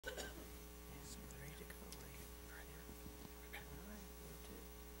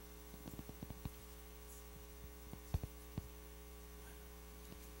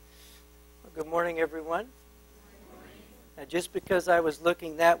morning, everyone. Now, just because I was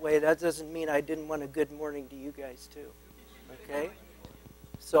looking that way, that doesn't mean I didn't want a good morning to you guys, too. Okay?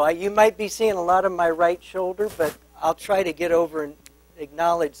 So you might be seeing a lot of my right shoulder, but I'll try to get over and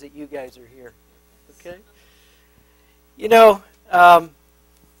acknowledge that you guys are here. Okay? You know,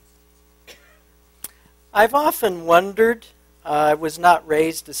 I've often wondered, I was not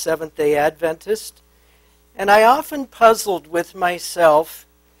raised a Seventh-day Adventist, and I often puzzled with myself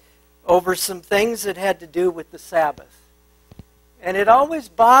over some things that had to do with the Sabbath. And it always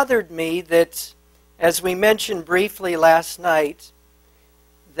bothered me that, as we mentioned briefly last night,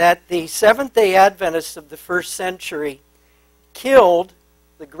 that the Seventh-day Adventists of the first century killed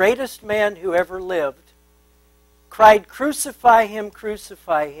the greatest man who ever lived, cried, crucify him,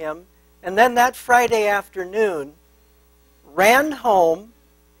 and then that Friday afternoon ran home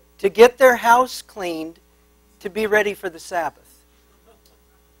to get their house cleaned to be ready for the Sabbath.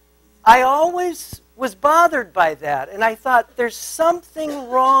 I always was bothered by that, and I thought, there's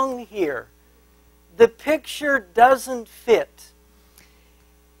something wrong here. The picture doesn't fit.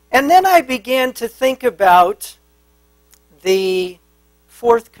 And then I began to think about the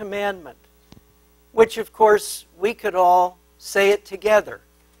fourth commandment, which, of course, we could all say it together.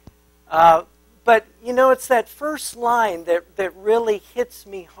 But, you know, it's that first line that really hits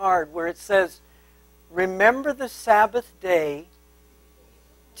me hard, where it says, remember the Sabbath day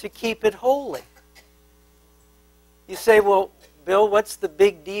to keep it holy. You say, well, Bill, what's the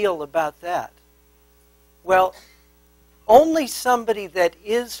big deal about that? Well, only somebody that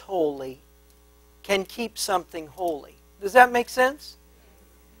is holy can keep something holy. Does that make sense?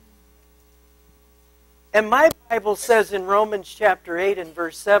 And my Bible says in Romans chapter 8 and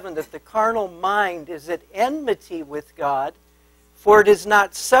verse 7 that the carnal mind is at enmity with God, for it is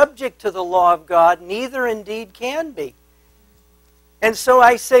not subject to the law of God, neither indeed can be. And so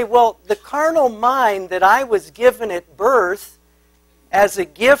I say, well, the carnal mind that I was given at birth as a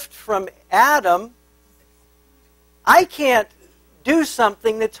gift from Adam, I can't do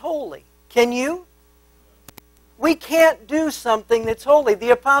something that's holy. Can you? We can't do something that's holy.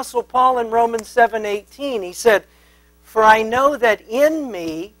 The Apostle Paul in Romans 7:18, he said, for I know that in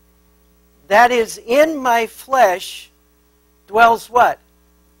me, that is in my flesh, dwells what?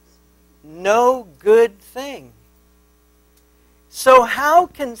 No good thing. So how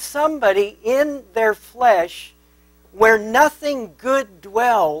can somebody in their flesh, where nothing good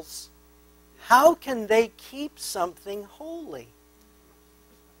dwells, how can they keep something holy?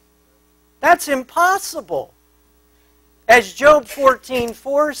 That's impossible. As Job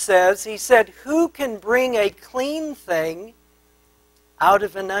 14:4 says, he said, who can bring a clean thing out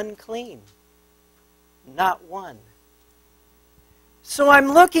of an unclean? Not one. So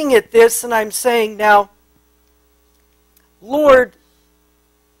I'm looking at this and I'm saying, now, Lord,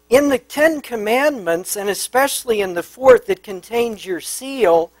 in the 10 Commandments, and especially in the 4th that contains your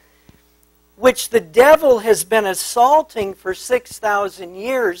seal, which the devil has been assaulting for 6,000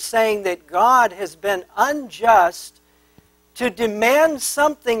 years, saying that God has been unjust to demand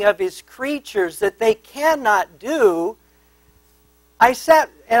something of his creatures that they cannot do, I sat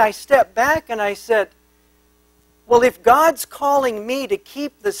and I stepped back and I said, well, if God's calling me to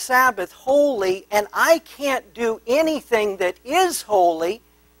keep the Sabbath holy and I can't do anything that is holy,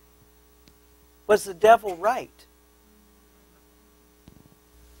 was the devil right?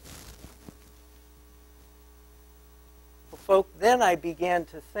 Well, folk, then I began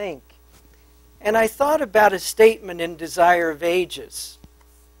to think, and I thought about a statement in Desire of Ages.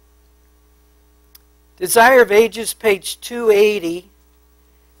 Desire of Ages, page 280,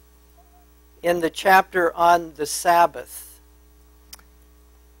 in the chapter on the Sabbath.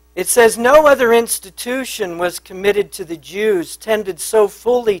 It says, no other institution was committed to the Jews, tended so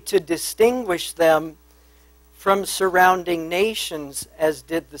fully to distinguish them from surrounding nations as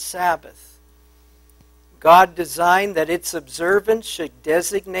did the Sabbath. God designed that its observance should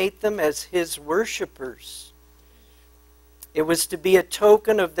designate them as his worshipers. It was to be a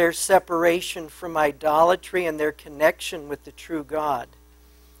token of their separation from idolatry and their connection with the true God.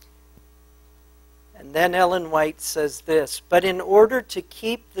 And then Ellen White says this, but in order to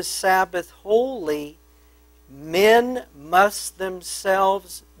keep the Sabbath holy, men must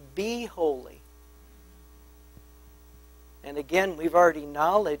themselves be holy. And again, we've already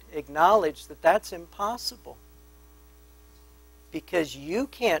acknowledged that that's impossible. Because you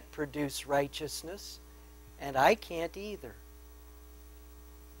can't produce righteousness, and I can't either.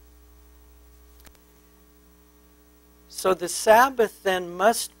 So the Sabbath then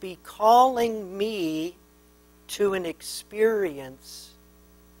must be calling me to an experience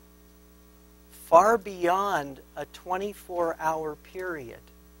far beyond a 24-hour period.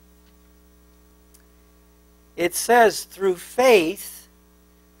 it says, through faith,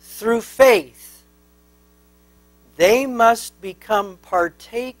 they must become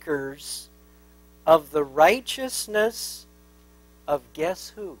partakers of the righteousness of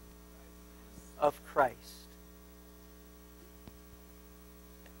guess who? Of Christ.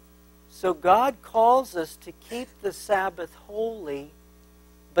 So God calls us to keep the Sabbath holy,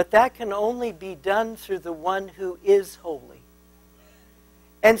 but that can only be done through the one who is holy.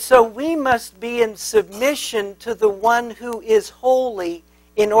 And so we must be in submission to the one who is holy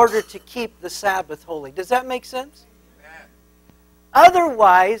in order to keep the Sabbath holy. Does that make sense? Amen.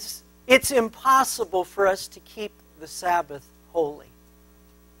 Otherwise, it's impossible for us to keep the Sabbath holy.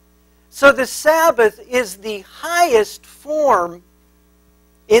 So the Sabbath is the highest form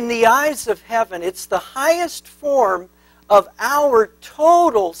in the eyes of heaven. It's the highest form of our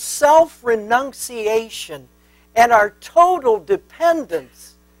total self-renunciation and our total dependence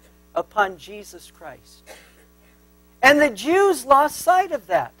upon Jesus Christ. And the Jews lost sight of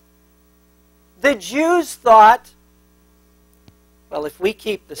that. The Jews thought, well, if we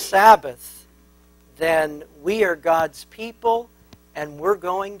keep the Sabbath, then we are God's people and we're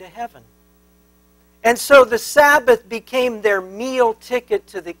going to heaven. And so the Sabbath became their meal ticket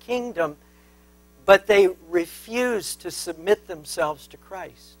to the kingdom, but they refused to submit themselves to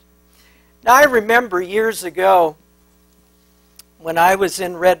Christ. Now, I remember years ago when I was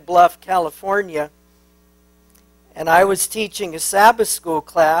in Red Bluff, California, and I was teaching a Sabbath school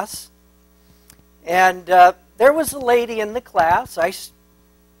class, and there was a lady in the class. I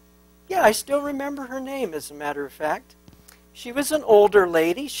still remember her name, as a matter of fact. She was an older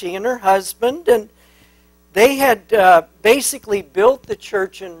lady, she and her husband, and they had basically built the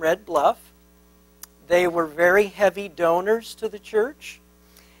church in Red Bluff. They were very heavy donors to the church.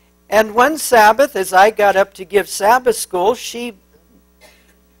 And one Sabbath, as I got up to give Sabbath school, she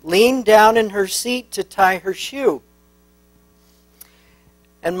leaned down in her seat to tie her shoe.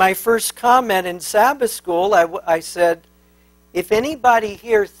 And my first comment in Sabbath school, I said, if anybody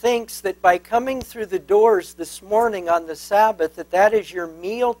here thinks that by coming through the doors this morning on the Sabbath, that is your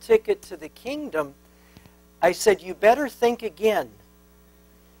meal ticket to the kingdom, I said, you better think again.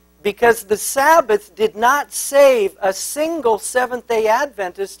 Because the Sabbath did not save a single Seventh-day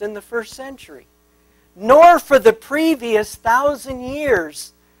Adventist in the first century, nor for the previous 1,000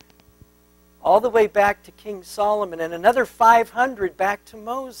 years, all the way back to King Solomon, and another 500 back to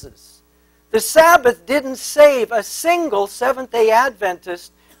Moses. The Sabbath didn't save a single Seventh-day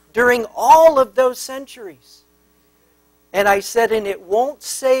Adventist during all of those centuries. And I said, and it won't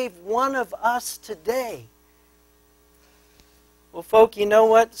save one of us today. Well, folk, you know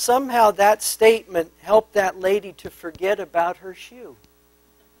what? Somehow that statement helped that lady to forget about her shoe.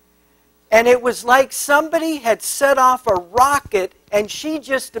 And it was like somebody had set off a rocket and she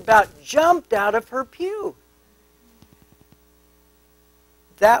just about jumped out of her pew.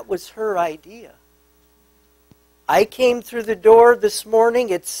 That was her idea. I came through the door this morning,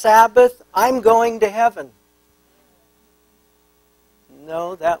 it's Sabbath, I'm going to heaven.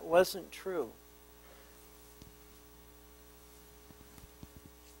 No, that wasn't true.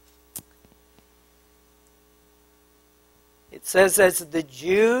 It says, as the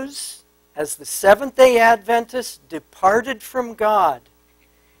Jews, as the Seventh-day Adventists departed from God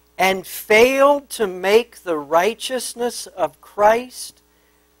and failed to make the righteousness of Christ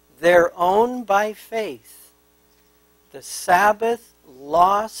their own by faith, the Sabbath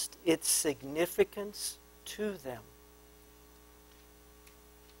lost its significance to them.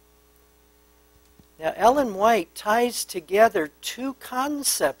 Now, Ellen White ties together two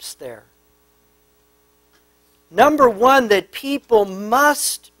concepts there. Number one, that people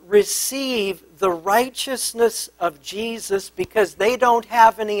must receive the righteousness of Jesus because they don't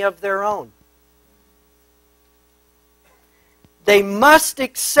have any of their own. They must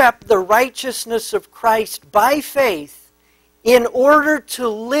accept the righteousness of Christ by faith in order to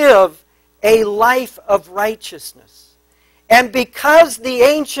live a life of righteousness. And because the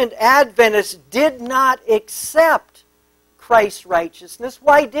ancient Adventists did not accept Christ's righteousness,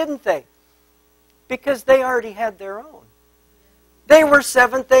 why didn't they? Because they already had their own. They were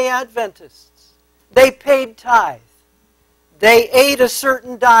Seventh-day Adventists. They paid tithe. They ate a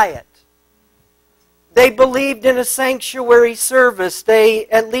certain diet. They believed in a sanctuary service. They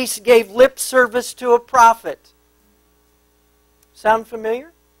at least gave lip service to a prophet. Sound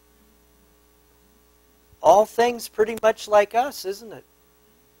familiar? All things pretty much like us, isn't it?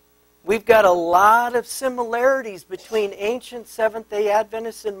 We've got a lot of similarities between ancient Seventh-day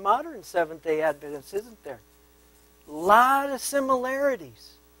Adventists and modern Seventh-day Adventists, isn't there? A lot of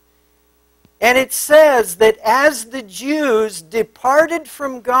similarities. And it says that as the Jews departed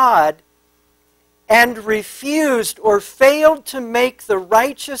from God and refused or failed to make the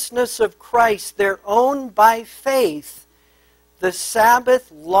righteousness of Christ their own by faith, the Sabbath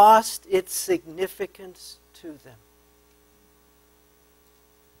lost its significance to them.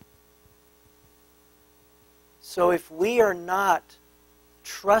 So if we are not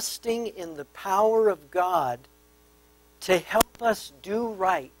trusting in the power of God to help us do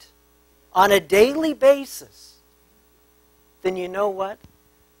right on a daily basis, then you know what?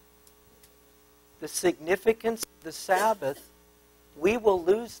 The significance of the Sabbath, we will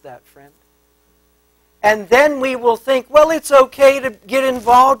lose that, friend. And then we will think, well, it's okay to get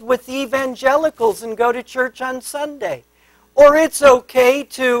involved with evangelicals and go to church on Sunday. Or it's okay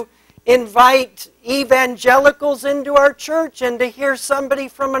to invite evangelicals into our church and to hear somebody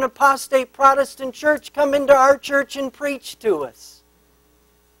from an apostate Protestant church come into our church and preach to us.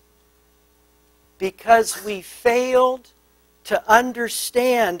 Because we failed to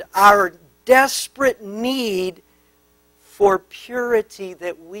understand our desperate need for purity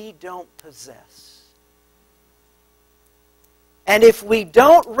that we don't possess. And if we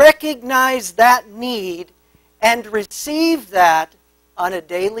don't recognize that need and receive that on a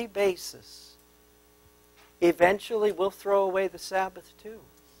daily basis, eventually we'll throw away the Sabbath too.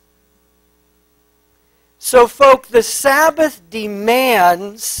 So, folk, the Sabbath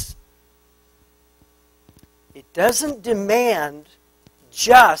demands, it doesn't demand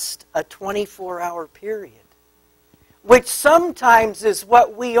just a 24-hour period, which sometimes is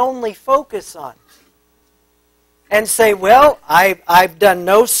what we only focus on. And say, well, I've done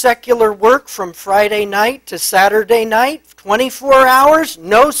no secular work from Friday night to Saturday night, 24 hours,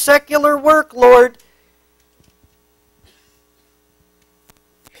 no secular work, Lord.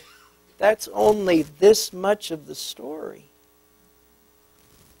 That's only this much of the story.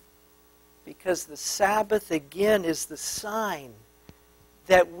 Because the Sabbath, again, is the sign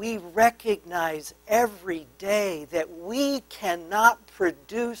that we recognize every day that we cannot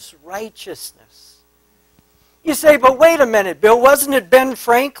produce righteousness. You say, but wait a minute, Bill, wasn't it Ben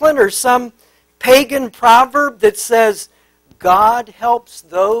Franklin or some pagan proverb that says, God helps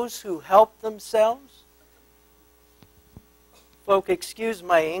those who help themselves? Folk, excuse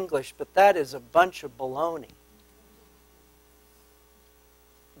my English, but that is a bunch of baloney.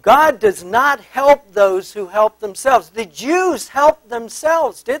 God does not help those who help themselves. The Jews helped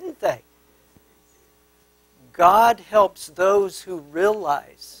themselves, didn't they? God helps those who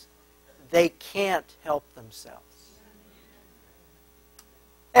realize they can't help themselves.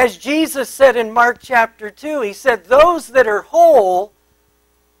 As Jesus said in Mark chapter 2, He said, those that are whole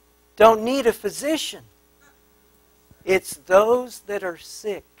don't need a physician. It's those that are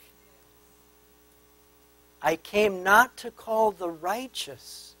sick. I came not to call the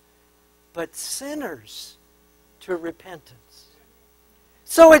righteous, but sinners to repentance.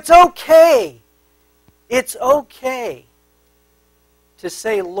 So it's okay. It's okay to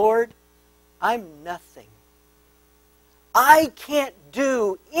say, Lord, I'm nothing. I can't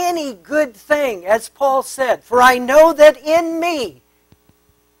do any good thing, as Paul said, for I know that in me,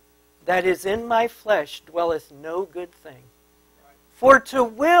 that is in my flesh, dwelleth no good thing. For to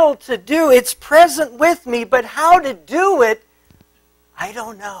will to do, it's present with me, but how to do it, I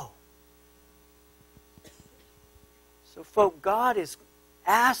don't know. So, folk, God is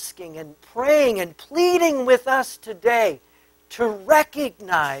asking and praying and pleading with us today to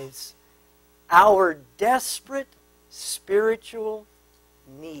recognize our desperate spiritual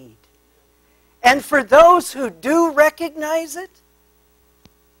need. And for those who do recognize it,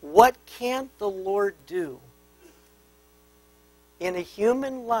 what can't the Lord do in a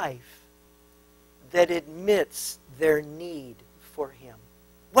human life that admits their need for Him?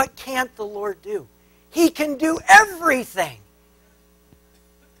 What can't the Lord do? He can do everything.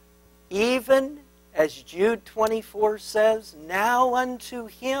 Even, as Jude 24 says, now unto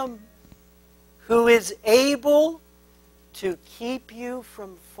Him who is able to keep you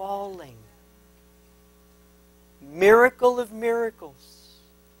from falling. Miracle of miracles.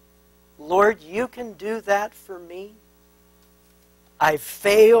 Lord, you can do that for me. I've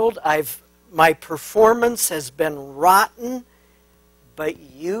failed. My performance has been rotten, but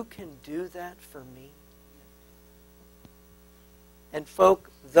you can do that for me. And folk,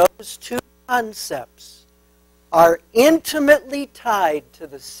 those two concepts are intimately tied to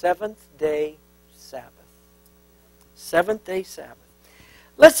the seventh-day Sabbath. Seventh-day Sabbath.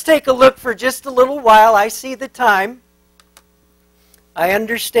 Let's take a look for just a little while. I see the time. I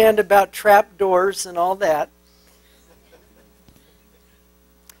understand about trap doors and all that.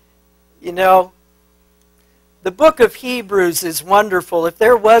 You know, the book of Hebrews is wonderful. If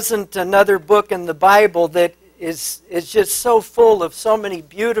there wasn't another book in the Bible that is just so full of so many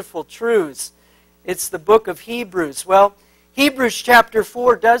beautiful truths, It's the book of Hebrews. Well, Hebrews chapter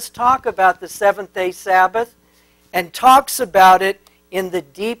 4 does talk about the seventh-day Sabbath and talks about it in the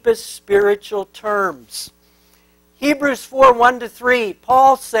deepest spiritual terms. Hebrews 4, 1-3,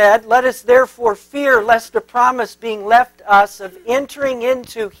 Paul said, "Let us therefore fear lest a promise being left us of entering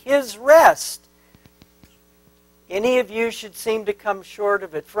into His rest, any of you should seem to come short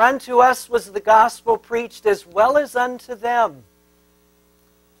of it. For unto us was the gospel preached as well as unto them.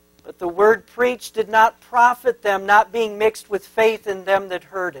 But the word preached did not profit them, not being mixed with faith in them that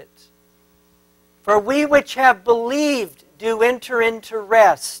heard it. For we which have believed do enter into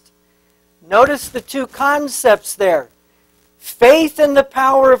rest." Notice the two concepts there. Faith in the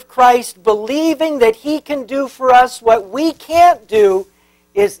power of Christ, believing that He can do for us what we can't do,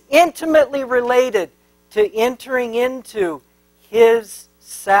 is intimately related to entering into His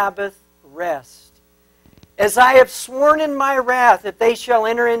Sabbath rest. "As I have sworn in my wrath that they shall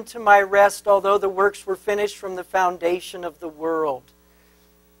enter into my rest, although the works were finished from the foundation of the world."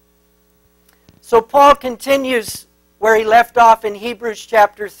 So Paul continues where he left off in Hebrews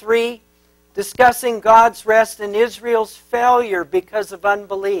chapter 3, discussing God's rest and Israel's failure because of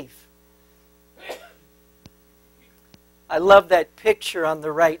unbelief. I love that picture on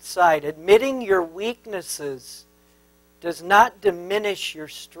the right side. Admitting your weaknesses does not diminish your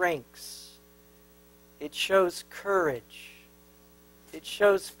strengths. It shows courage. It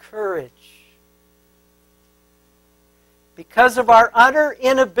shows courage. Because of our utter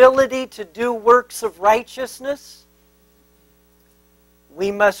inability to do works of righteousness,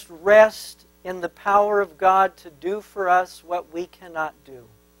 we must rest in the power of God to do for us what we cannot do.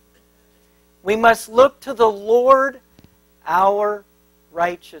 We must look to the Lord, our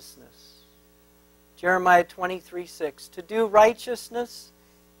righteousness. Jeremiah 23:6, to do righteousness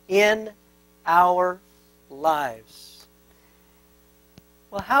in our lives.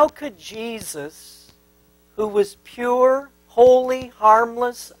 Well, how could Jesus, who was pure, holy,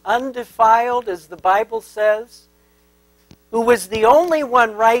 harmless, undefiled, as the Bible says, who was the only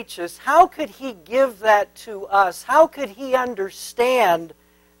one righteous, how could He give that to us? How could He understand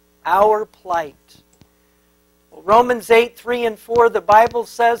our plight? Well, Romans 8, 3 and 4, the Bible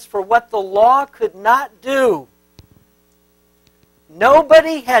says, "For what the law could not do,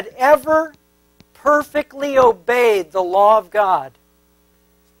 nobody had ever perfectly obeyed the law of God.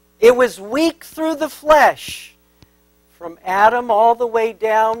 It was weak through the flesh, from Adam all the way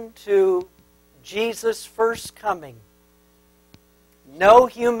down to Jesus' first coming. No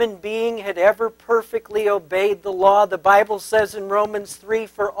human being had ever perfectly obeyed the law." The Bible says in Romans 3,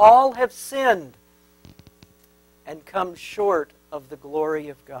 "For all have sinned and come short of the glory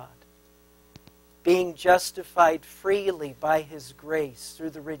of God, being justified freely by His grace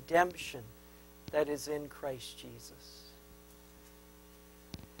through the redemption that is in Christ Jesus."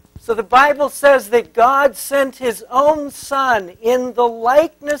 So the Bible says that God sent His own Son in the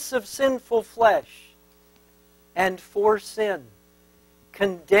likeness of sinful flesh, and for sin,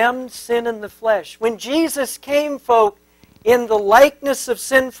 condemned sin in the flesh. When Jesus came, folk, in the likeness of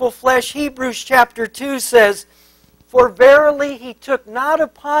sinful flesh, Hebrews chapter 2 says, "For verily He took not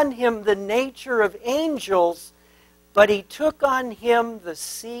upon Him the nature of angels, but He took on Him the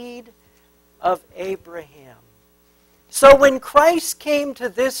seed of Abraham." So when Christ came to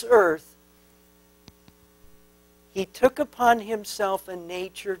this earth, He took upon Himself a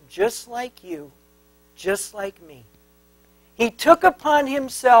nature just like you, just like me. He took upon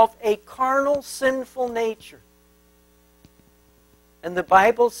Himself a carnal, sinful nature. And the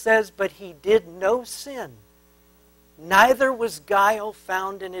Bible says, "But He did no sin, neither was guile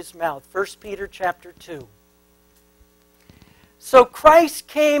found in His mouth." 1 Peter chapter 2. So Christ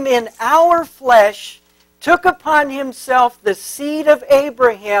came in our flesh, took upon Himself the seed of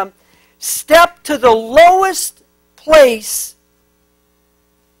Abraham, stepped to the lowest place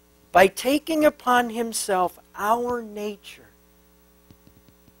by taking upon Himself our nature.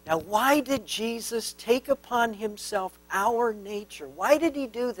 Now, why did Jesus take upon Himself our nature? Why did He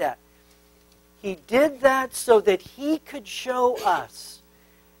do that? He did that so that He could show us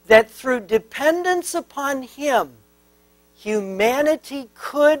that through dependence upon Him, humanity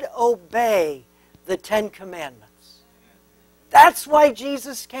could obey the Ten Commandments. That's why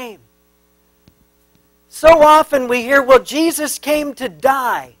Jesus came. So often we hear, well, Jesus came to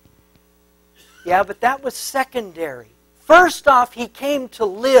die. Yeah, but that was secondary. First off, He came to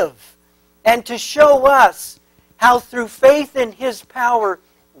live and to show us how through faith in His power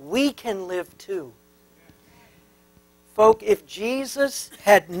we can live too. Folk, if Jesus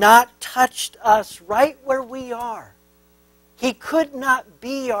had not touched us right where we are, He could not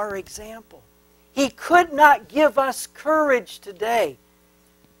be our example. He could not give us courage today.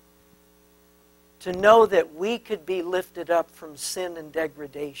 to know that we could be lifted up from sin and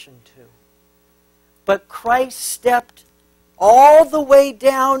degradation too. But Christ stepped all the way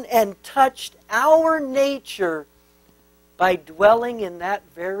down and touched our nature by dwelling in that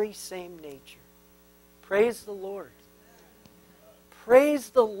very same nature. Praise the Lord. Praise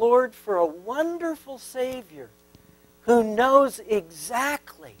the Lord for a wonderful Savior who knows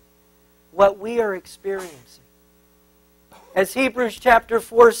exactly what we are experiencing. As Hebrews chapter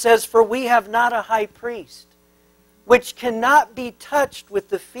 4 says, "For we have not a high priest, which cannot be touched with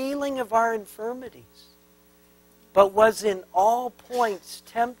the feeling of our infirmities, but was in all points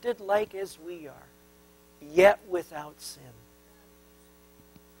tempted like as we are, yet without sin."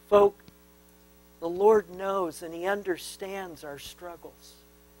 Folk, the Lord knows and He understands our struggles.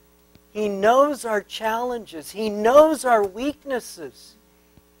 He knows our challenges. He knows our weaknesses.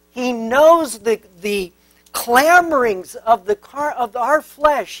 He knows the clamorings of our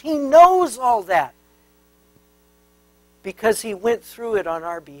flesh. He knows all that because He went through it on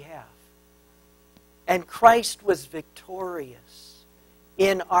our behalf. And Christ was victorious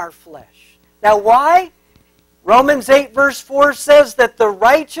in our flesh. Now why? Romans 8 verse 4 says that the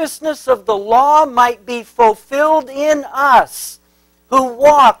righteousness of the law might be fulfilled in us, who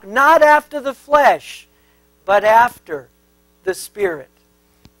walk not after the flesh, but after the Spirit.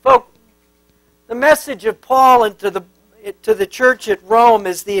 Folks, the message of Paul to the church at Rome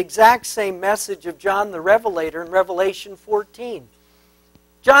is the exact same message of John the Revelator in Revelation 14.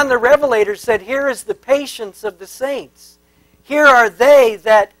 John the Revelator said, "Here is the patience of the saints. Here are they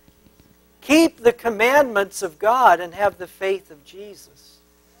that keep the commandments of God and have the faith of Jesus."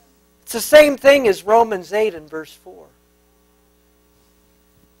 It's the same thing as Romans 8 and verse 4.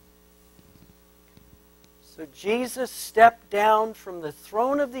 So Jesus stepped down from the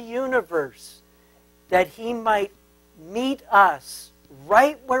throne of the universe that He might meet us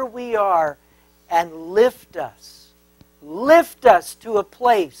right where we are and lift us to a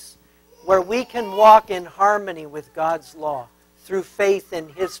place where we can walk in harmony with God's law through faith in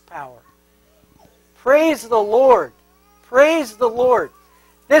His power. Praise the Lord. Praise the Lord.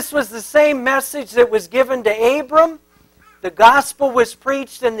 This was the same message that was given to Abram. The gospel was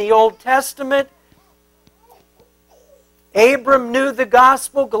preached in the Old Testament. Abram knew the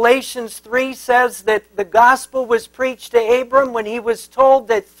gospel. Galatians 3 says that the gospel was preached to Abram when he was told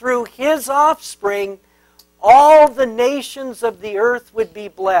that through his offspring all the nations of the earth would be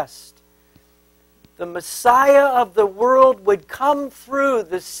blessed. The Messiah of the world would come through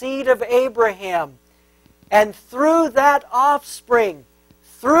the seed of Abraham. And through that offspring,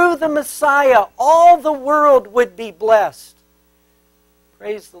 through the Messiah, all the world would be blessed.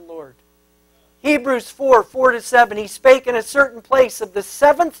 Praise the Lord. Hebrews 4, 4-7, "He spake in a certain place of the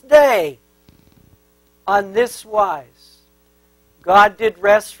seventh day on this wise. God did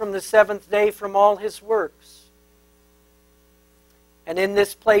rest from the seventh day from all His works. And in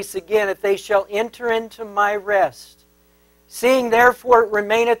this place again, if they shall enter into my rest, seeing therefore it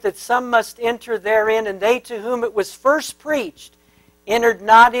remaineth that some must enter therein, and they to whom it was first preached entered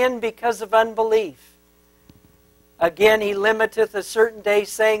not in because of unbelief. Again, He limiteth a certain day,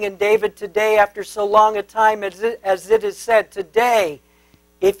 saying in David, today, after so long a time, as it is said, today,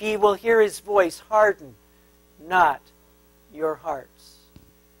 if ye will hear His voice, harden not your hearts."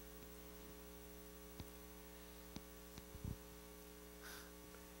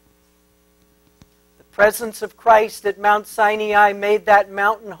 The presence of Christ at Mount Sinai made that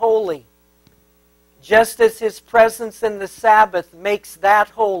mountain holy, just as His presence in the Sabbath makes that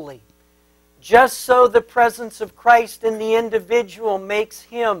holy. Just so the presence of Christ in the individual makes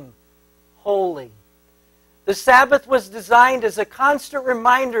him holy. The Sabbath was designed as a constant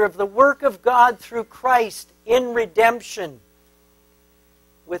reminder of the work of God through Christ in redemption.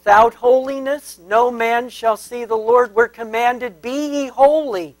 Without holiness, no man shall see the Lord. We're commanded, "Be ye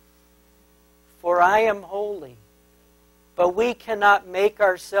holy, for I am holy." But we cannot make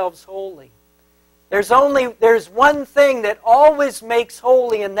ourselves holy. There's one thing that always makes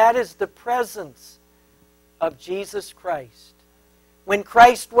holy, and that is the presence of Jesus Christ. When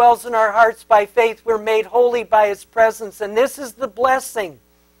Christ dwells in our hearts by faith, we're made holy by His presence. And this is the blessing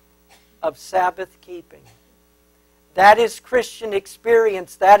of Sabbath keeping. That is Christian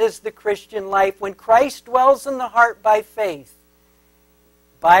experience. That is the Christian life. When Christ dwells in the heart by faith,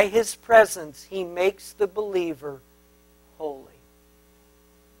 by His presence, He makes the believer holy.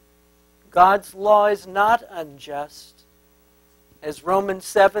 God's law is not unjust. As Romans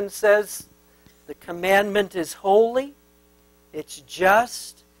 7 says, the commandment is holy, it's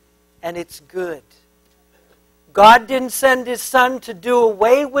just, and it's good. God didn't send His Son to do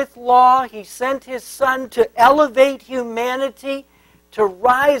away with law. He sent His Son to elevate humanity to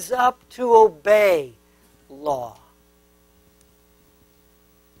rise up to obey law.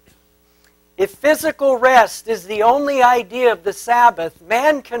 If physical rest is the only idea of the Sabbath,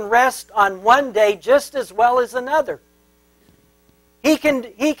 man can rest on one day just as well as another. He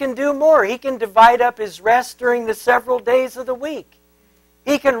can do more. He can divide up his rest during the several days of the week.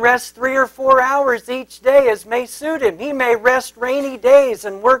 He can rest 3 or 4 hours each day as may suit him. He may rest rainy days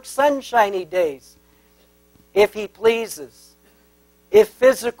and work sunshiny days if he pleases. If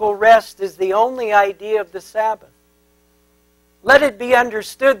physical rest is the only idea of the Sabbath, let it be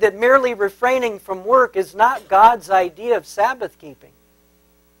understood that merely refraining from work is not God's idea of Sabbath keeping.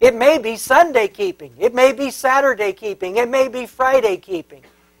 It may be Sunday keeping. It may be Saturday keeping. It may be Friday keeping.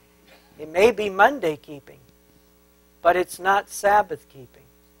 It may be Monday keeping. But it's not Sabbath keeping.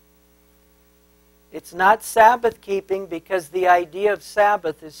 It's not Sabbath keeping because the idea of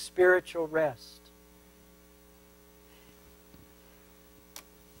Sabbath is spiritual rest.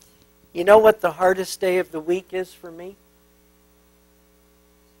 You know what the hardest day of the week is for me?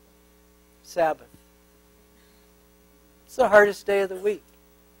 Sabbath. It's the hardest day of the week.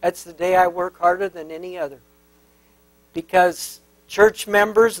 That's the day I work harder than any other. Because church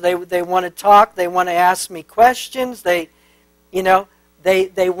members, they want to talk, they want to ask me questions, they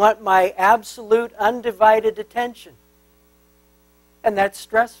want my absolute undivided attention. And that's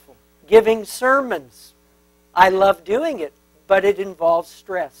stressful. Giving sermons, I love doing it, but it involves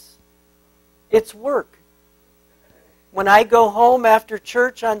stress. It's work. When I go home after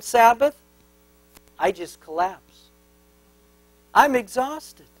church on Sabbath, I just collapse. I'm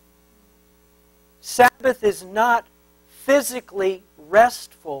exhausted. Sabbath is not physically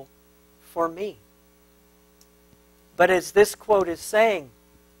restful for me. But as this quote is saying,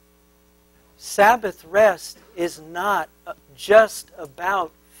 Sabbath rest is not just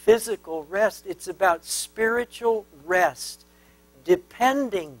about physical rest. It's about spiritual rest,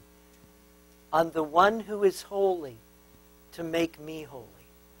 depending on the one who is holy to make me holy.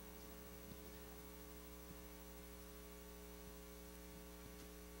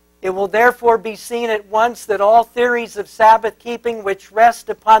 It will therefore be seen at once that all theories of Sabbath keeping which rest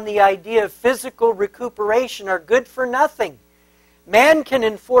upon the idea of physical recuperation are good for nothing. Man can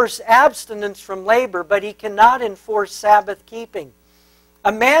enforce abstinence from labor, but he cannot enforce Sabbath keeping.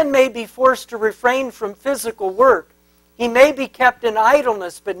 A man may be forced to refrain from physical work. He may be kept in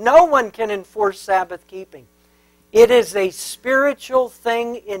idleness, but no one can enforce Sabbath keeping. It is a spiritual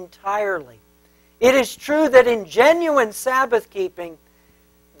thing entirely. It is true that in genuine Sabbath keeping,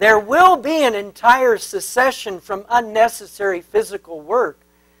 there will be an entire cessation from unnecessary physical work,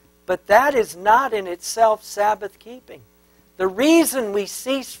 but that is not in itself Sabbath keeping. The reason we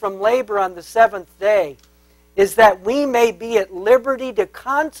cease from labor on the seventh day is that we may be at liberty to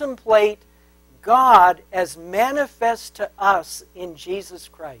contemplate God as manifest to us in Jesus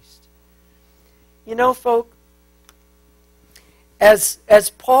Christ. You know, folk, as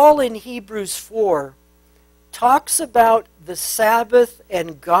Paul in Hebrews 4 talks about the Sabbath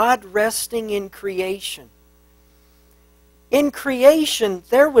and God resting in creation. In creation,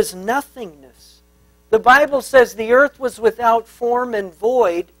 there was nothingness. The Bible says the earth was without form and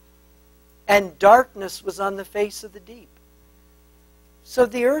void, and darkness was on the face of the deep. So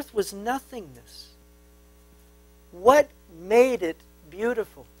the earth was nothingness. What made it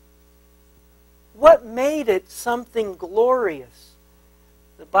beautiful? What made it something glorious?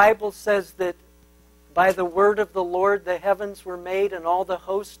 The Bible says that by the word of the Lord the heavens were made, and all the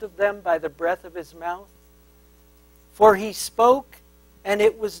host of them by the breath of his mouth. For he spoke, and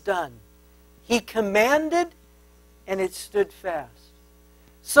it was done. He commanded, and it stood fast.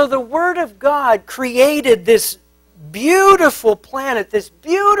 So the Word of God created this beautiful planet, this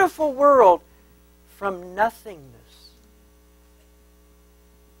beautiful world from nothingness.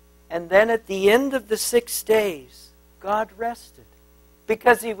 And then at the end of the 6 days, God rested.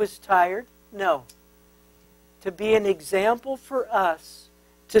 Because he was tired? No. To be an example for us,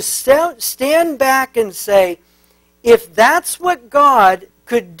 to stand back and say, if that's what God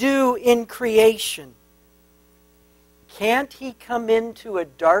could do in creation, can't he come into a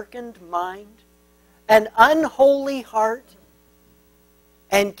darkened mind, an unholy heart,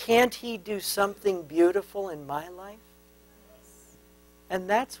 and can't he do something beautiful in my life? And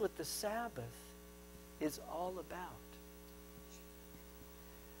that's what the Sabbath is all about.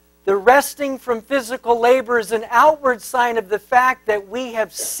 The resting from physical labor is an outward sign of the fact that we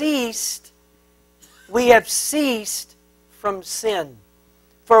have ceased from sin.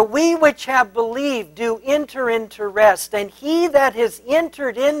 For we which have believed do enter into rest, and he that has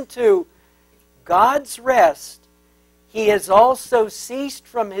entered into God's rest, he has also ceased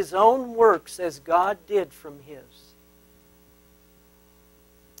from his own works as God did from his.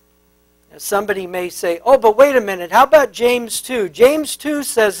 Now, somebody may say, oh, but wait a minute, how about James 2? James 2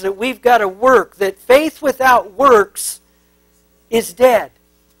 says that we've got to work, that faith without works is dead.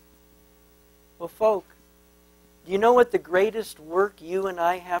 Well, folk, do you know what the greatest work you and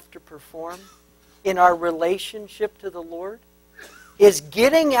I have to perform in our relationship to the Lord? Is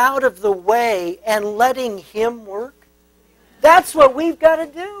getting out of the way and letting Him work. That's what we've got to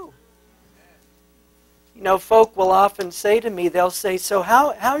do. You know, folk will often say to me, they'll say, so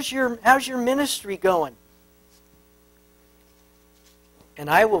how's your ministry going?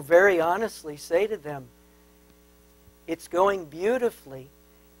 And I will very honestly say to them, it's going beautifully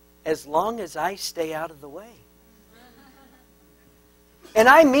as long as I stay out of the way. And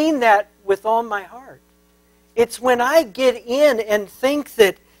I mean that with all my heart. It's when I get in and think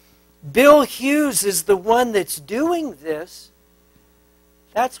that Bill Hughes is the one that's doing this,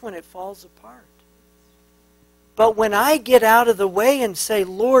 that's when it falls apart. But when I get out of the way and say,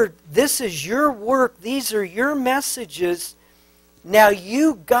 Lord, this is your work, these are your messages, now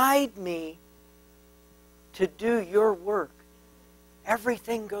you guide me to do your work,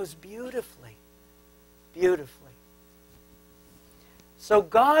 everything goes beautifully, beautifully. So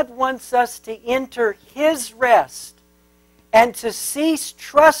God wants us to enter His rest and to cease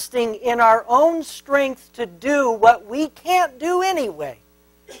trusting in our own strength to do what we can't do anyway.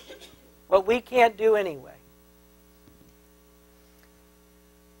 What we can't do anyway.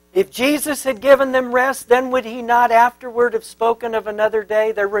 If Jesus had given them rest, then would He not afterward have spoken of another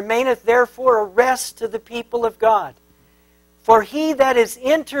day? There remaineth therefore a rest to the people of God. For he that is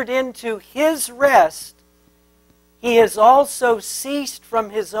entered into his rest, he has also ceased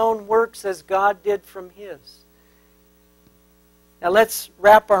from his own works as God did from His. Now let's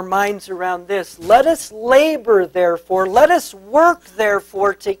wrap our minds around this. Let us labor, therefore, let us work,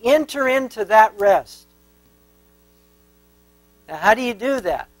 therefore, to enter into that rest. Now how do you do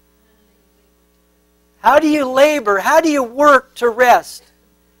that? How do you labor? How do you work to rest?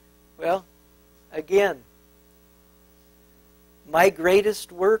 Well, again, my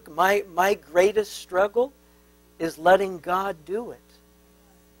greatest work, my greatest struggle is letting God do it.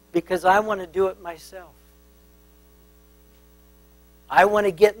 Because I want to do it myself. I want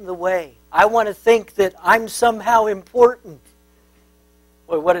to get in the way. I want to think that I'm somehow important.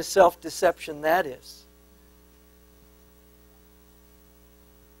 Boy, what a self-deception that is.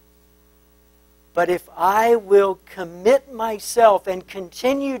 But if I will commit myself and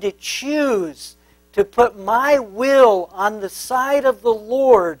continue to choose to put my will on the side of the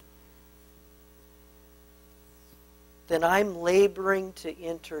Lord, then I'm laboring to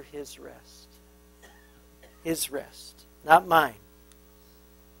enter His rest. His rest, not mine.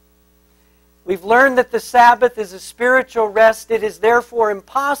 We've learned that the Sabbath is a spiritual rest. It is therefore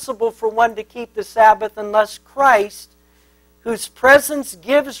impossible for one to keep the Sabbath unless Christ, whose presence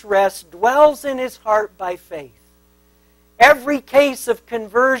gives rest, dwells in his heart by faith. Every case of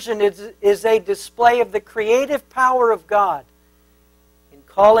conversion is a display of the creative power of God in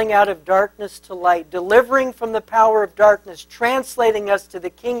calling out of darkness to light, delivering from the power of darkness, translating us to the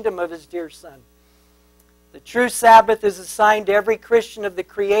kingdom of His dear Son. The true Sabbath is assigned to every Christian of the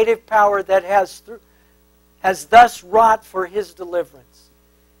creative power that has thus wrought for his deliverance,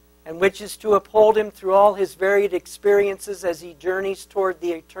 and which is to uphold him through all his varied experiences as he journeys toward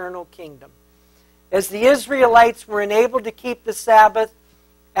the eternal kingdom. As the Israelites were enabled to keep the Sabbath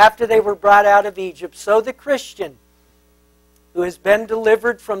after they were brought out of Egypt, so the Christian who has been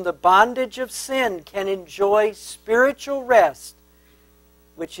delivered from the bondage of sin can enjoy spiritual rest,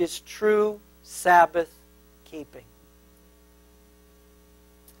 which is true Sabbath keeping.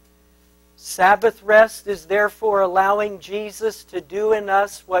 Sabbath rest is therefore allowing Jesus to do in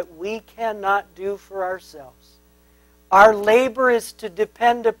us what we cannot do for ourselves. Our labor is to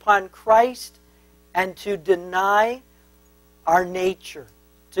depend upon Christ and to deny our nature,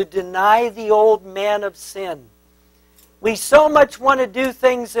 to deny the old man of sin. We so much want to do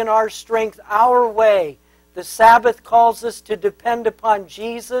things in our strength, our way. The Sabbath calls us to depend upon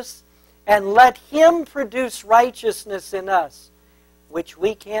Jesus and let Him produce righteousness in us, which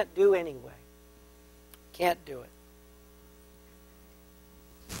we can't do anyway. Can't do it.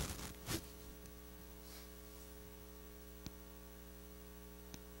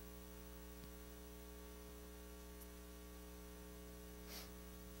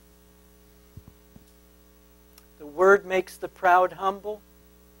 The Word makes the proud humble,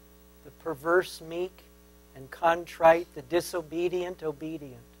 the perverse meek, and contrite, the disobedient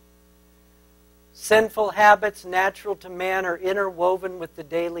obedient. Sinful habits natural to man are interwoven with the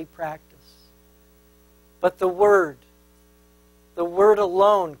daily practice. But the Word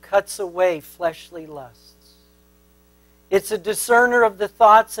alone cuts away fleshly lusts. It's a discerner of the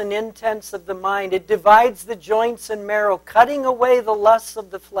thoughts and intents of the mind. It divides the joints and marrow, cutting away the lusts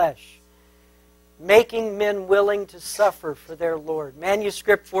of the flesh, making men willing to suffer for their Lord.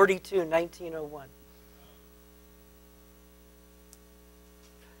 Manuscript 42, 1901.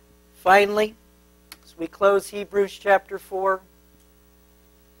 Finally, as we close Hebrews chapter 4,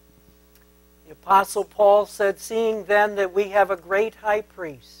 the Apostle Paul said, "Seeing then that we have a great high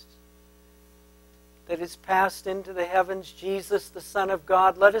priest that is passed into the heavens, Jesus, the Son of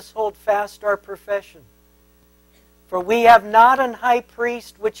God, let us hold fast our profession. For we have not an high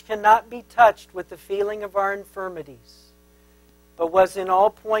priest which cannot be touched with the feeling of our infirmities, but was in all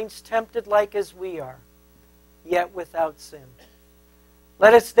points tempted like as we are, yet without sin.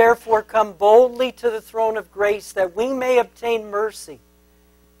 Let us therefore come boldly to the throne of grace, that we may obtain mercy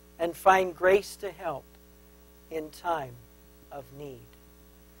and find grace to help in time of need."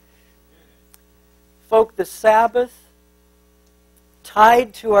 Folk, the Sabbath,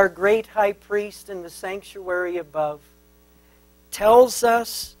 tied to our great high priest in the sanctuary above, tells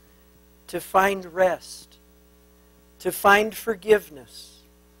us to find rest, to find forgiveness,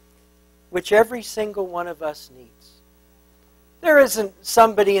 which every single one of us needs. There isn't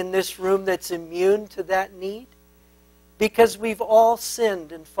somebody in this room that's immune to that need, because we've all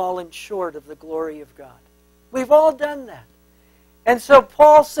sinned and fallen short of the glory of God. We've all done that. And so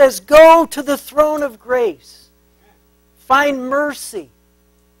Paul says, go to the throne of grace. Find mercy.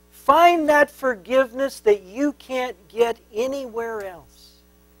 Find that forgiveness that you can't get anywhere else.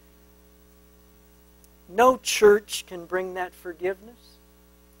 No church can bring that forgiveness.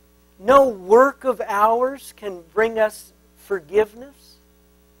 No work of ours can bring us forgiveness.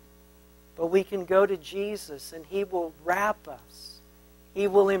 But we can go to Jesus and He will wrap us. He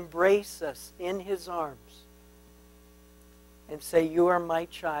will embrace us in His arms and say, "You are my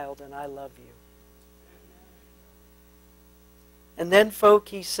child and I love you." And then, folk,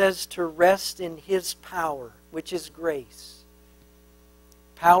 He says to rest in His power, which is grace.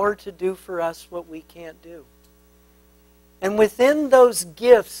 Power to do for us what we can't do. And within those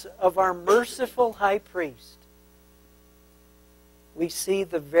gifts of our merciful high priest, we see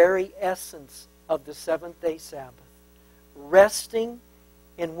the very essence of the seventh-day Sabbath. Resting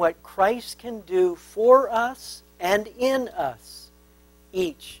in what Christ can do for us and in us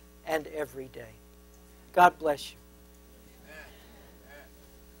each and every day. God bless you.